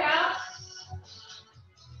 4 counts.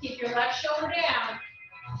 Keep your left shoulder down.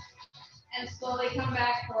 And slowly come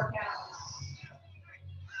back, 4 counts.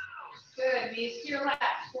 Good, knees to your left.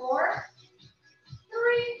 4,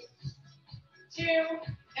 3, 2,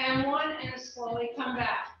 and 1, and slowly come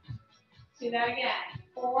back. Do that again.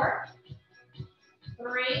 4,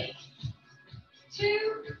 3,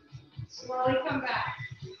 2, slowly come back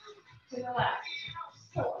to the left.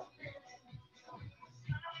 4.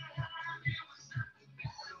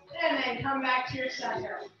 And then come back to your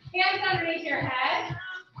center. Hands underneath your head.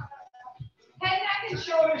 Head, neck, and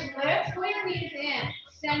shoulders lift. Pull your knees in.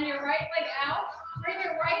 Send your right leg out. Bring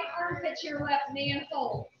your right armpit to your left knee and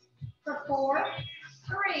hold. For 4,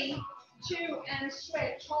 3, 2, and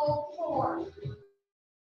switch. Hold 4.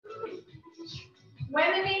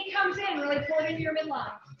 When the knee comes in, really pull it into your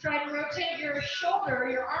midline. Try to rotate your shoulder,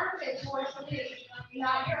 your armpit towards the knee,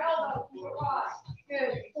 not your elbow.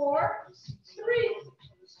 Good. 4, 3,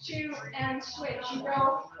 2, and switch. You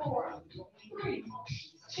go 4, 3,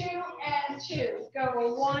 2, and 2.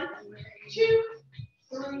 Go 1, 2,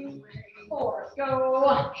 3, 4. Go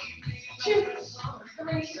 1, 2,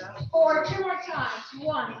 3, 4. 2 more times.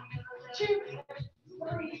 1, 2,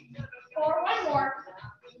 3, 4. 1 more.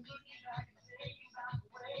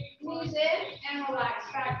 Knees in and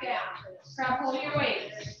relax back down. Grab hold of your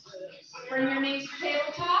weights. Bring your knees to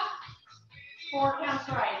tabletop. 4 counts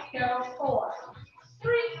right. Go 4,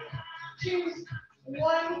 3, 2,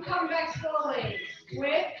 1. Come back slowly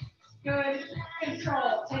with good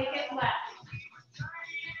control. Take it left.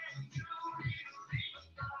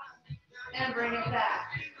 And bring it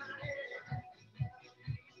back.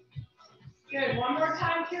 Good. 1 more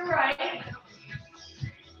time to your right.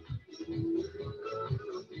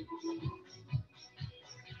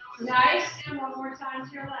 Nice, and one more time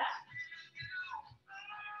to your left.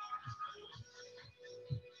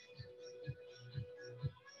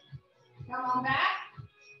 Come on back.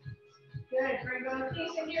 Good, bring both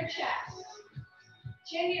knees into your chest.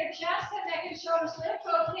 Chin to your chest, head, neck, and shoulders lift.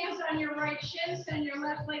 Both hands on your right shin, send your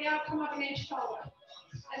left leg out, come up an inch taller.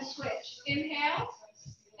 And switch. Inhale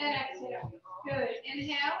and exhale. Good,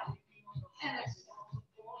 inhale and exhale.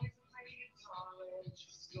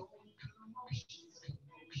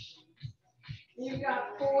 You've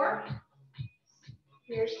got 4.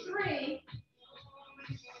 Here's 3,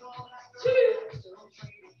 2,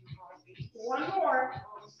 1 more.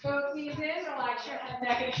 Both knees in, relax your head,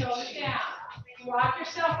 neck, and shoulders down. Rock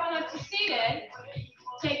yourself on up to seated.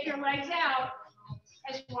 Take your legs out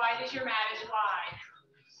as wide as your mat is wide.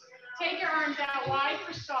 Take your arms out wide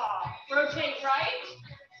for saw. Rotate right.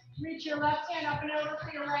 Reach your left hand up and over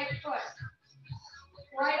for your right foot.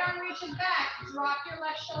 Right arm reaches back. Drop your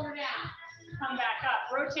left shoulder down. Come back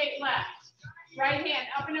up. Rotate left. Right hand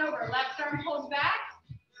up and over. Left arm pulls back.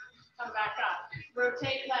 Come back up.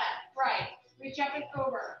 Rotate left. Right. Reach up and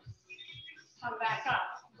over. Come back up.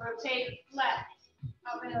 Rotate left.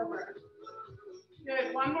 Up and over.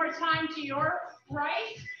 Good. One more time to your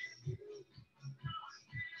right.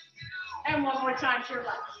 And one more time to your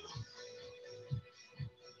left.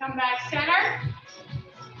 Come back center.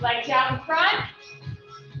 Legs out in front.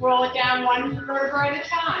 Roll it down one vertebra at a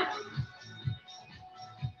time.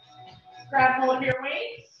 Grab hold of your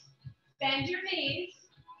weights. Bend your knees.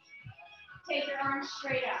 Take your arms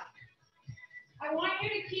straight up. I want you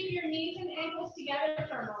to keep your knees and ankles together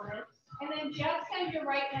for a moment, and then just send your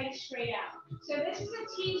right leg straight out. So this is a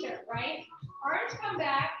teaser, right? Arms come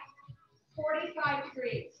back 45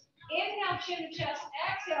 degrees. Inhale, chin to chest.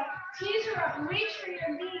 Exhale, teaser up. Reach for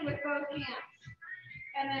your knee with both hands.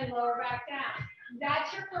 And then lower back down.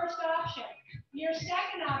 That's your first option. Your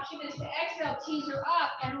second option is to exhale, teaser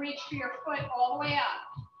up, and reach for your foot all the way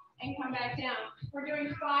up. And come back down. We're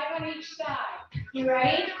doing 5 on each side. You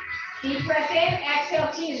ready? Deep breath in,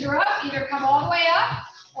 exhale, teaser up. Either come all the way up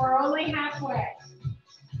or only halfway.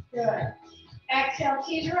 Good. Exhale,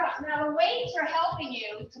 teaser up. Now the weights are helping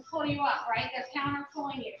you to pull you up, right? They're counter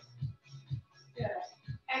pulling you. Good.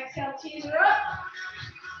 Exhale, teaser up.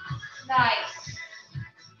 Nice.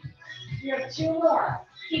 You have 2 more.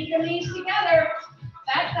 Keep your knees together.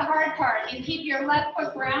 That's the hard part. And keep your left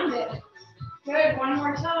foot grounded. Good. One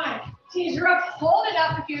more time. Teaser up. Hold it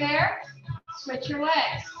up if you're there. Switch your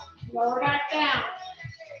legs. Lower back down.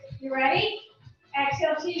 You ready?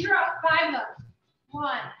 Exhale, teaser up. 5 left.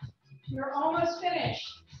 1. You're almost finished.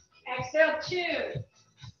 Exhale, 2.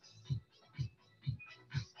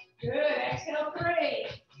 Good. Exhale, 3.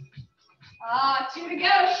 2 to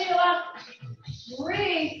go, Sheila.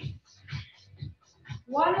 Breathe.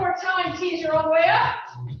 1 more time. Teaser all the way up.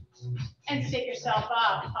 And sit yourself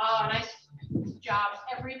up. Oh, nice job,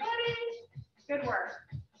 everybody. Good work.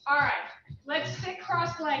 All right. Let's sit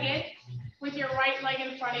cross-legged with your right leg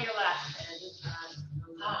in front of your left.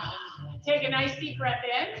 Take a nice deep breath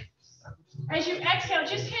in. As you exhale,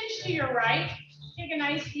 just hinge to your right. Take a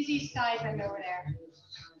nice easy side bend over there.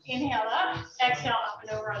 Inhale up, exhale up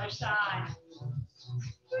and over other side.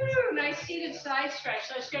 Woo, nice seated side stretch.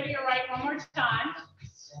 Let's go to your right one more time.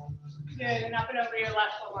 Good, and up and over your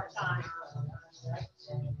left one more time.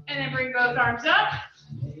 And then bring both arms up.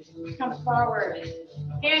 Come forward.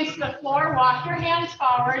 Hands to the floor, walk your hands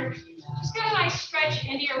forward. Just get a nice stretch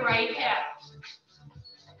into your right hip.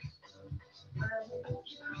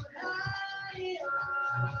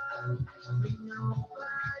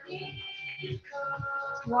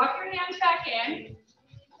 Walk your hands back in.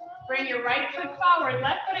 Bring your right foot forward,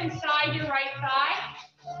 left foot inside your right thigh.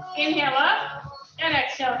 Inhale up and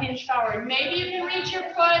exhale, hinge forward. Maybe you can reach your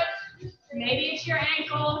foot, maybe it's your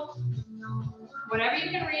ankle. Whatever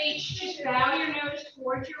you can reach, just bow your nose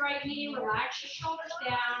towards your right knee, relax your shoulders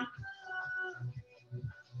down.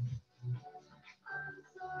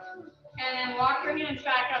 And then walk your hands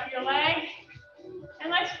back up your leg.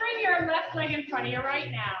 And let's bring your left leg in front of you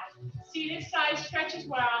right now. Seated side stretch as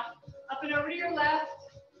well. Up and over to your left.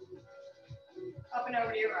 Up and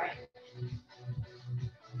over to your right.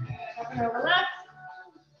 Up and over left.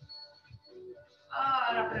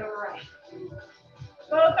 And up and over right.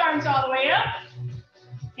 Both arms all the way up.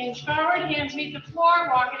 Hinge forward, hands meet the floor,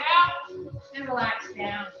 walk it out, and relax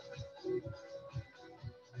down.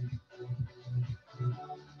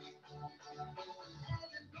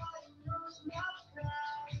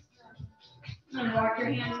 And walk your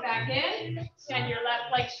hands back in. Send your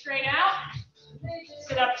left leg straight out.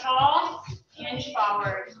 Sit up tall, hinge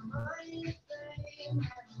forward.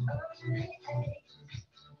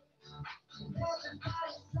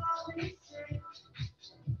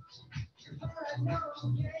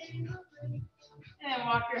 And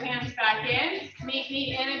walk your hands back in. Meet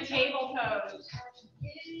me in a table pose.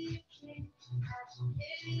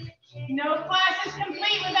 No class is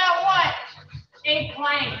complete without what? A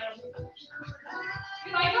plank.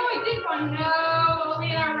 You're like, oh, I did one. No,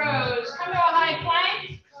 only in our rows. Come to a high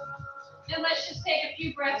plank. And let's just take a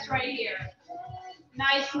few breaths right here.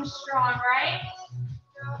 Nice and strong, right?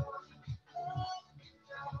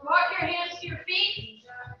 Walk your hands to your feet.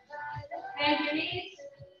 Bend your knees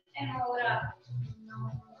and roll it up.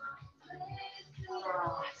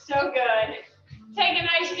 So good. Take a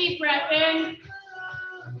nice deep breath in.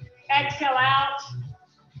 Exhale out.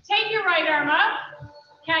 Take your right arm up.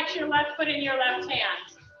 Catch your left foot in your left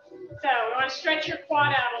hand. So we want to stretch your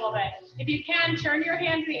quad out a little bit. If you can, turn your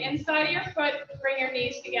hand to the inside of your foot. Bring your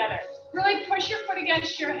knees together. Really push your foot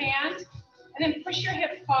against your hand. And then push your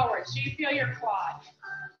hip forward so you feel your quad.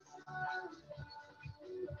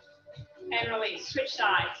 And release. Switch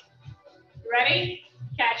sides. Ready?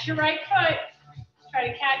 Catch your right foot. Try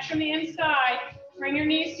to catch from the inside. Bring your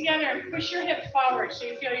knees together and push your hip forward so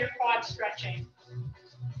you feel your quad stretching.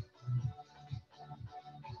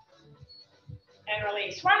 And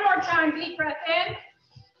release. One more time. Deep breath in.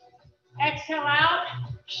 Exhale out.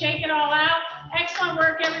 Shake it all out. Excellent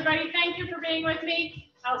work, everybody. Thank you for being with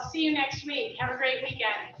me. I'll see you next week. Have a great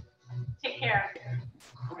weekend. Take care.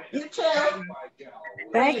 You too.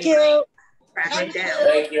 Thank you.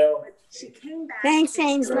 Thank you. Thanks,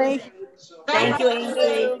 Ainsley. Thank you,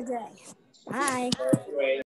 Ainsley. Bye.